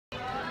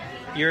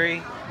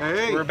Yuri,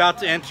 hey. We're about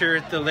to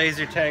enter the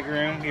laser tag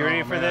room. You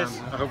ready for this?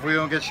 I hope we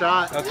don't get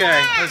shot.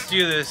 Okay, let's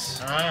do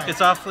this. Right. It's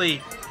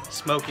awfully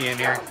smoky in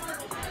here.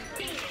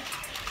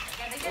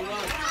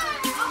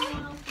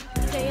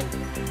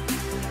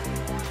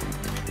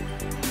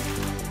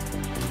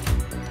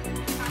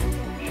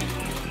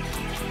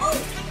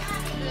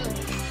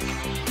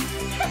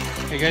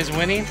 Are you guys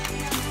winning?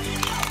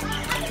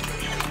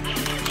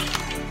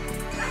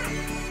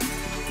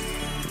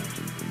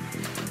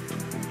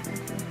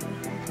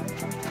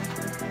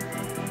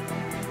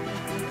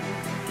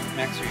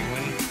 Max, are you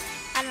winning?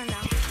 I don't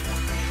know.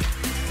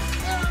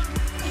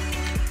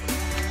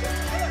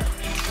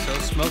 So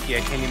smoky, I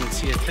can't even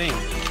see a thing.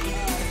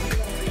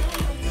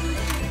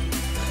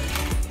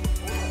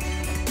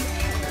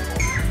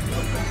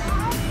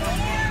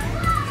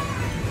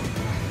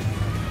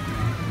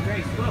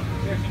 Grace, look,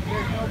 there's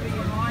nobody in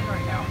line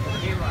right now.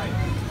 Okay, right.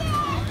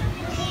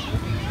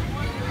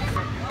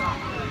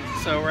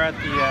 So we're at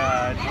the,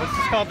 what's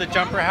this called? The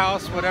jumper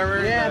house,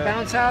 whatever? Yeah, the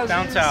bounce houses.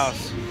 Bounce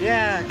house.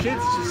 Yeah,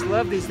 kids just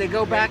love these. They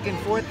go back and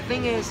forth. The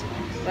thing is,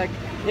 like,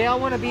 they all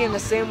want to be in the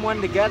same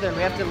one together, and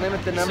we have to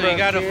limit the number of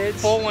kids. So you got a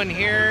full one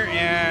here,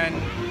 and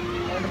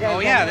oh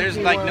yeah, there's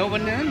like no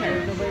one in there.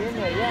 There's nobody in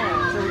there,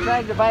 yeah. So we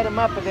try to divide them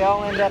up, but they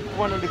all end up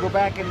wanting to go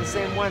back in the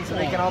same one so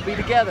they can all be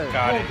together.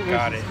 Got it,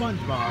 got it.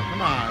 SpongeBob,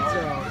 come on.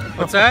 So,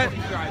 What's that?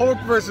 Hulk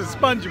versus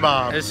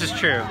SpongeBob. This is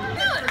true.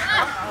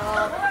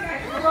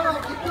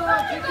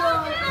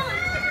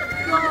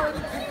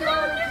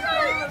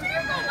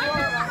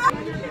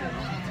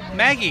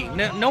 Maggie,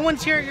 no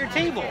one's here at your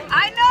table.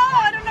 I know,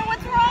 I don't know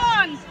what's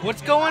wrong.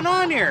 What's going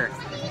on here?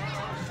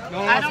 No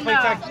one wants to play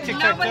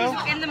tic-tac-toe?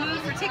 Nobody's in the mood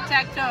for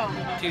tic-tac-toe.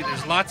 Dude,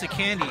 there's lots of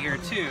candy here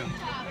too.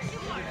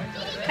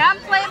 Come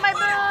play my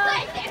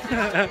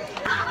booth.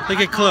 Look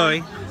at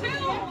Chloe.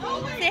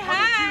 Say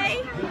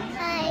hi.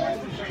 Hi.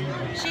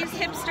 She's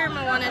hipster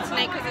Moana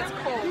tonight because it's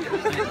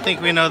cold. I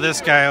think we know this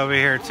guy over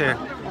here too.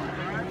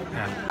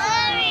 Yeah.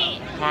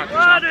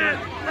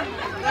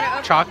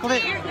 Hot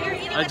chocolate?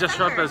 I just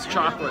dressed up as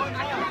chocolate.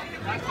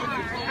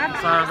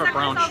 So I have a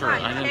brown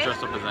shirt. I didn't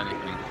dress up as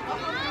anything.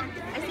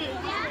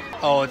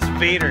 Oh, it's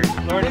Vader.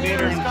 Lord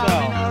Vader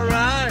himself. All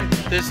right.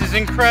 This is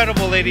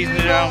incredible, ladies and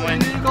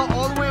gentlemen. You need to go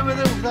all the way over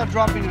there without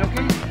dropping it,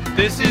 okay?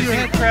 This is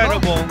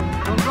incredible.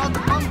 Don't drop the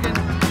pumpkin.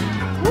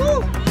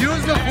 Woo!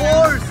 Use the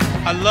force.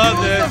 I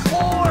love this. Use the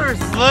force.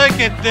 Look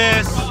at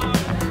this.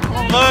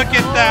 Look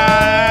at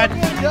that.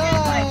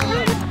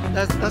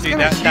 That's Dude,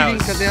 kind of cheating was-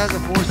 because it has a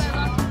force.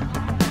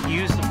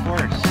 Use the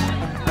force.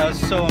 That was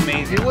so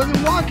amazing. He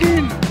wasn't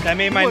walking. That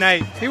made my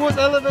night. He was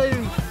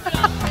elevating.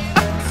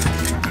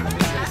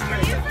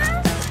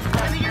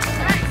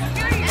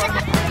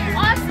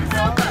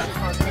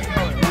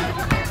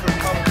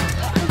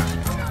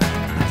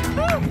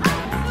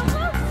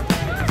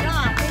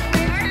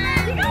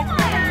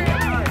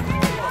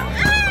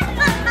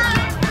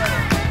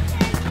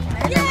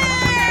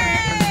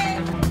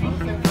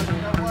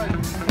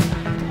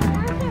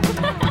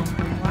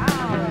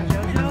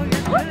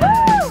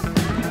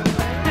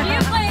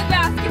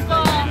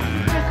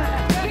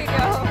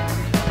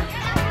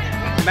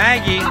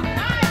 Maggie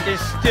is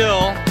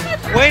still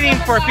waiting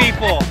for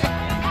people.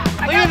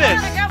 Look at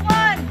this. I got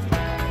one.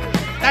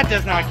 That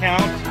does not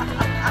count.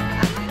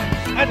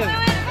 That doesn't.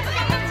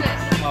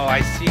 Oh,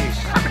 I see.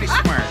 She's pretty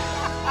smart.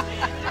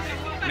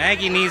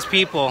 Maggie needs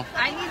people.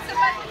 I need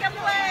somebody to come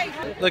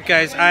play. Look,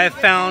 guys, I have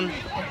found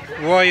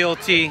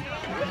royalty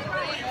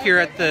here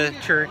at the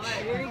church.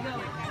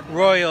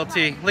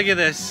 Royalty. Look at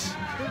this.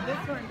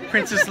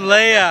 Princess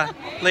Leia,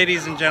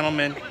 ladies and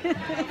gentlemen.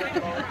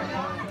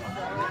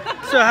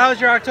 So how's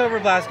your October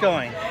blast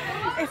going?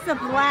 It's a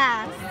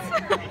blast.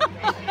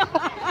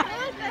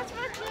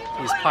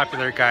 These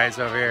popular guys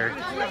over here.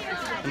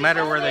 No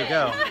matter where they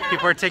go,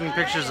 people are taking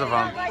pictures of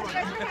them.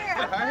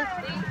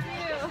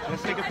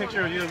 Let's take a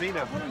picture of you and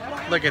Nina.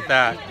 Look at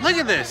that. Look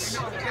at this.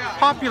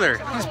 Popular.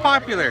 He's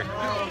popular.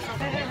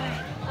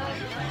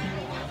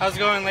 How's it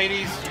going,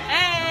 ladies?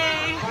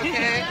 Hey.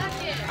 Okay.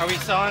 Are we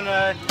selling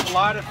a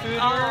lot of food here?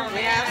 Oh,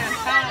 yes.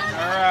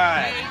 All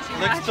right.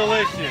 Looks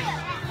delicious.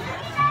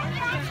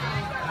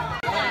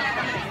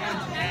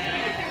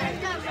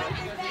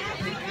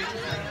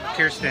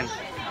 Kirsten,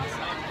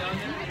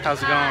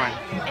 how's it going?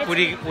 What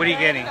are you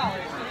getting?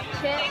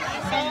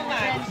 Chips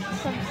and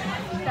some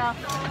stuff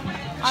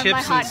on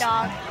Chips my hot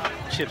dog.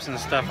 Chips and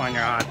stuff on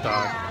your hot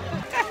dog.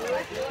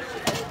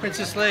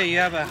 Princess Leia, you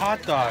have a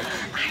hot dog.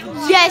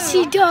 Yes,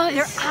 he does.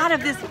 They're out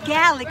of this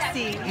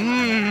galaxy.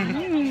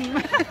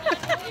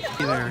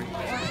 Either.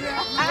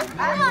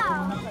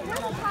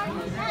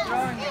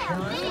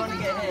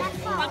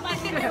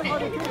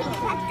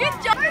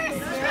 Good job.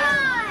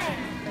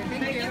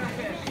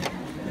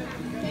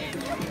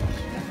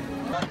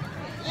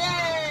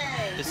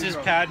 This is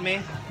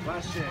Padme.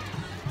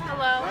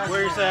 Hello.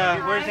 Where's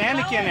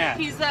Anakin at?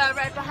 He's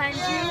right behind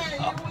you.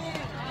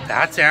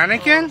 That's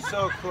Anakin?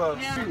 So close.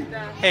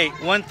 Hey,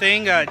 one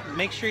thing,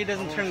 make sure he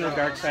doesn't turn to the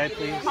dark side,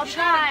 please. I'll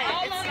try.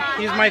 It's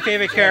He's my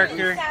favorite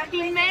character.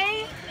 He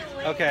may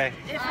Okay.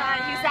 if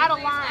he's out of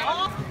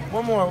line.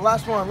 One more.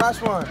 Last one.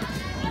 Last one.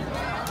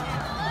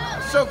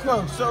 So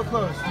close. So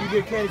close. You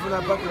get candy from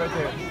that bucket right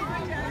there.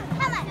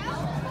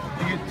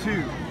 You get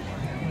 2.